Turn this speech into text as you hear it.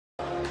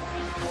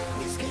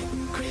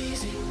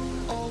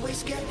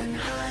always getting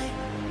high,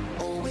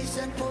 always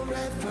and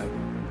forever,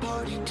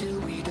 party till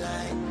we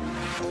die.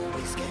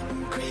 Always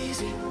getting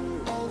crazy,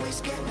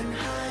 always getting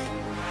high,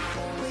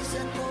 always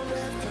and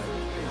forever,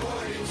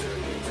 party till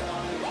we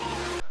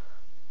die.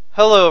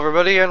 Hello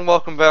everybody and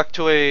welcome back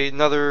to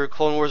another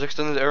Clone Wars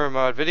Extended Era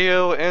Mod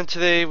video, and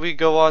today we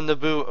go on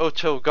Naboo,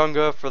 Otoh,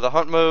 Gunga for the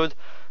hunt mode.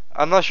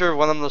 I'm not sure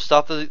when I'm going to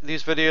stop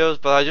these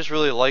videos, but I just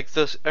really like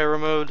this era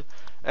mode.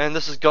 And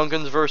this is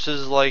Gungans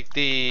versus like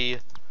the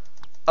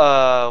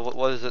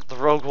what is it, the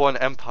Rogue One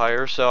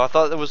Empire, so I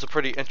thought it was a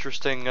pretty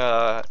interesting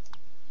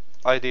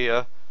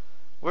idea.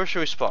 Where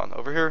should we spawn?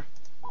 Over here?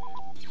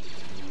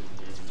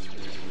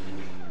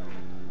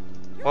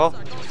 Well,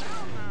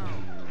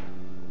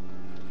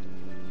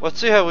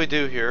 let's see how we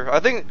do here.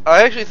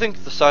 I actually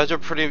think the sides are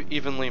pretty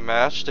evenly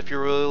matched if you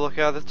really look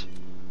at it.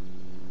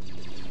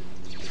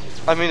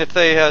 I mean, if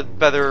they had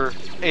better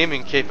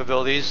aiming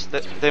capabilities,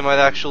 they might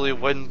actually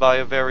win by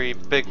a very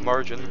big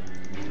margin.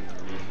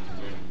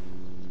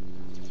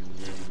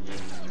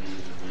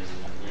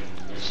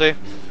 See?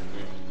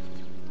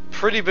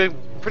 Pretty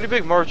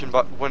big margin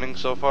winning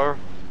so far.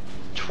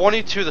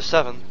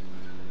 22-7.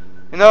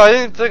 You know, I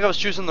didn't think I was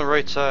choosing the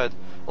right side.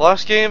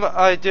 Last game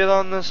I did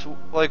on this,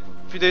 like,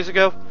 a few days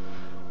ago,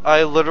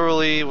 I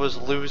literally was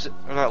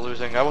not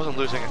losing, I wasn't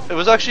losing. It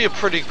was actually a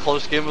pretty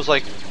close game. It was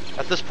like,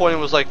 at this point it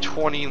was like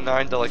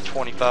 29 to like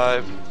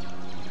 25.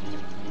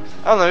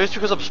 I don't know, it's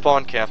because I'm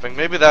spawn camping.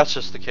 Maybe that's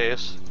just the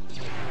case.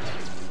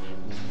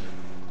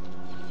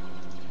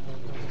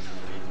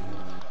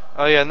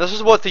 Oh yeah, and this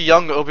is what the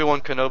young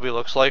Obi-Wan Kenobi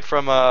looks like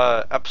from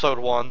episode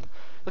 1.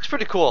 Looks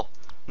pretty cool.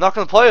 Not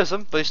gonna play as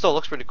him, but he still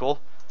looks pretty cool.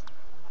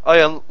 Oh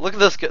yeah, look at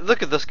this guy.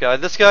 Look at this guy.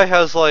 This guy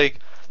has like,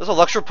 this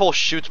electro pole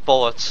shoots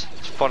bullets.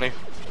 It's funny.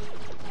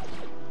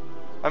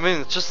 I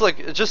mean, it's just like,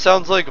 it just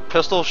sounds like a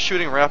pistol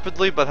shooting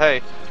rapidly, but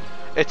hey,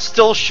 it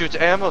still shoots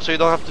ammo, so you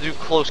don't have to do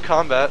close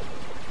combat.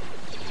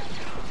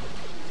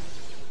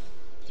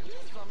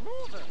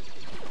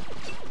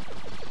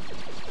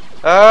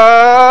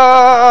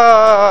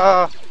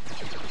 Ah!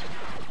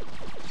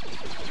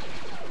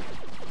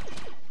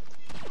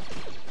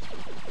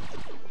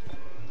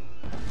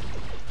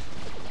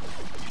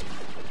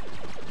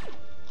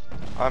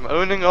 I'm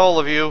owning all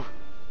of you.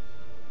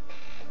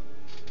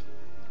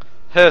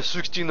 Heh,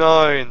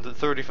 69 to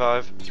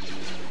 35.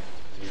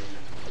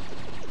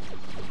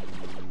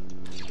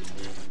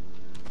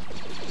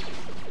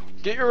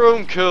 Get your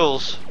own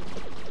kills,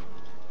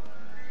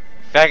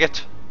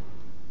 faggot.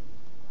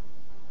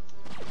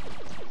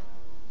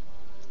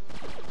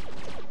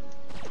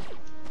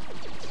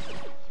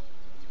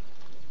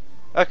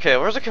 Okay,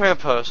 where's the command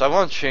post? I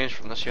want to change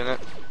from this unit.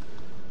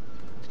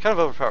 It's kind of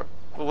overpowered.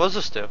 What does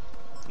this do?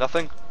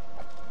 Nothing?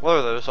 What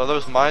are those? Are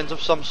those mines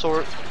of some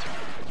sort?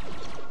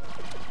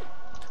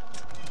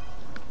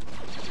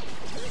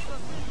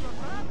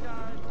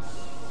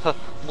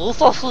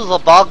 Lusos is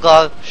a bad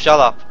guy. Shut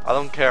up. I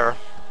don't care.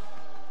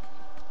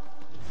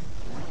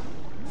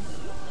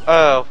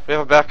 Oh, we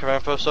have a back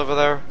command post over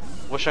there.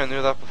 Wish I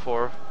knew that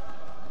before.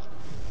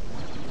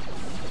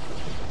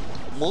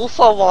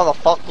 Musa wanna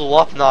fuck you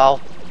up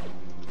now.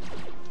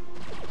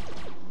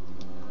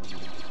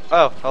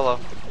 Oh, hello.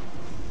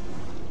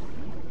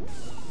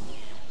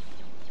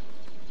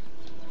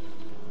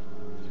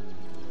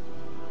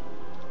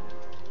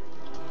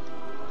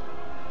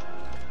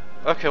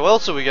 Okay, what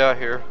else do we got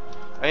here?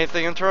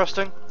 Anything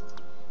interesting?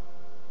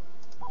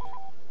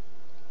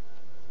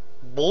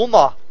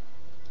 Bulma!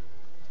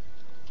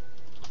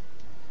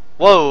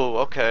 Whoa,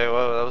 okay,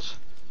 whoa, that was...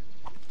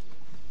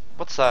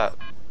 What's that?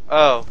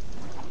 Oh.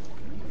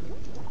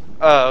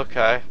 Oh,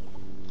 okay.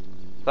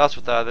 That's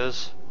what that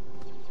is.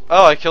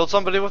 Oh, I killed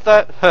somebody with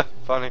that?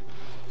 Funny.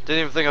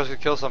 Didn't even think I was gonna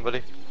kill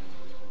somebody.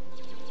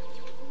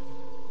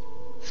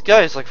 This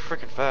guy is like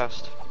freaking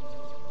fast.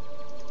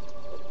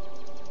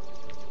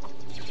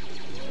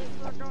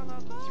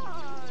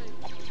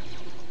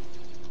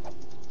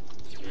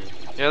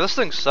 Yeah, this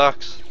thing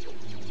sucks.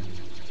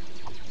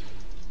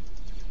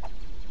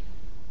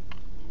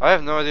 I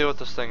have no idea what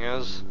this thing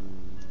is.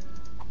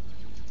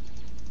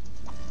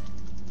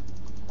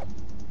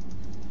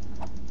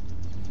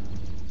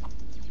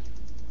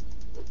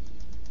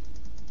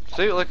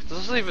 See, like, this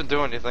doesn't even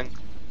do anything.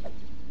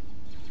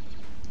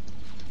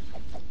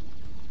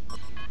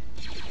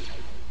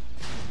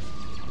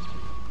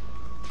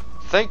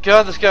 Thank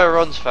God this guy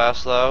runs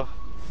fast, though.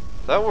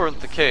 If that weren't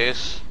the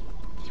case.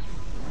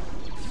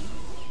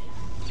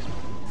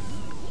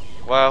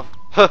 Wow.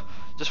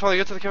 Just want to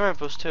get to the command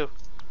post, too.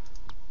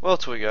 What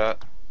else we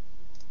got?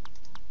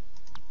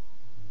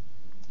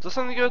 Is this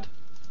any good?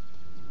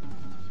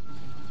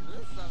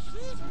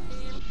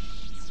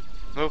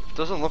 Nope,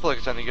 doesn't look like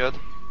it's any good.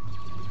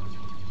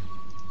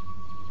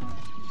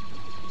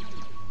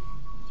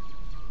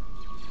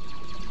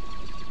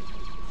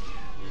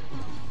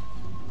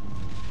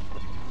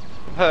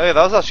 Hey, that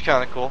was actually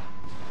kind of cool.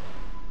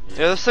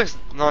 Yeah, this thing's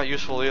not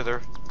useful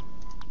either.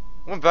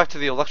 Went back to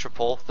the electric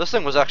pole. This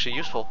thing was actually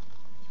useful.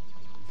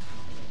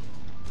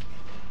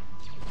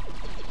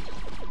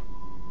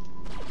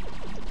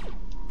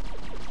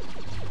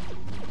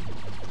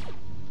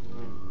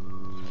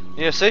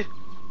 Yeah, see?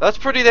 That's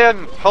pretty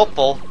damn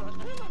helpful.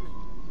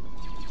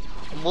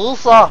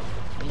 Musa!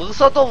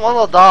 Musa don't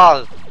want a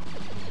dog!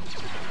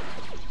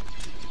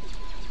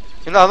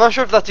 You know, I'm not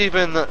sure if that's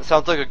even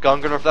sounds like a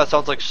Gungan or if that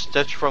sounds like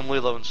Stitch from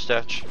Lilo and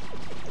Stitch.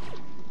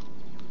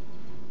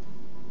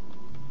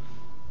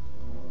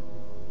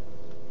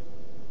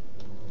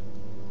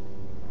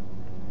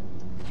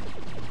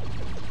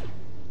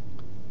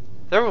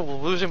 They were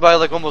losing by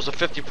like almost a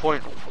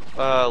 50-point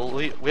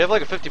lead. We have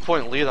like a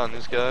 50-point lead on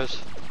these guys.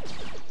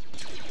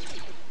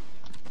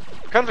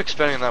 Kind of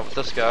expanding that with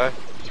this guy.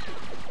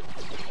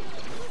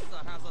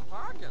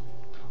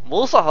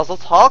 Musa has a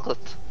target.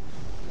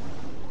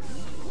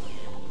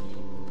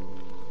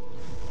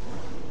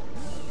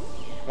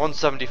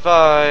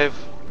 $175.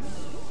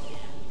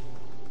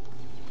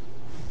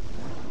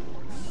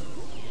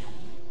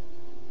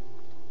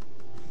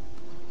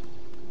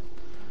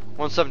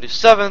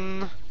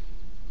 $177.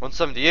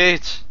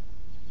 178.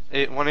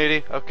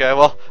 180. Okay,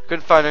 well,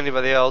 couldn't find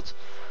anybody else.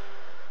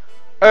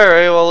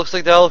 Alright, well, looks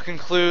like that'll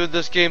conclude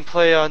this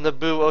gameplay on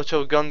Naboo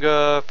Otoh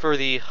Gunga for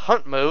the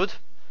hunt mode.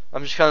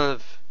 I'm just kind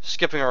of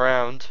skipping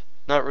around,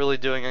 not really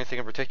doing anything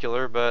in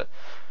particular, but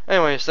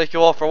anyways, thank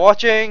you all for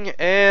watching,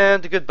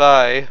 and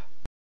goodbye.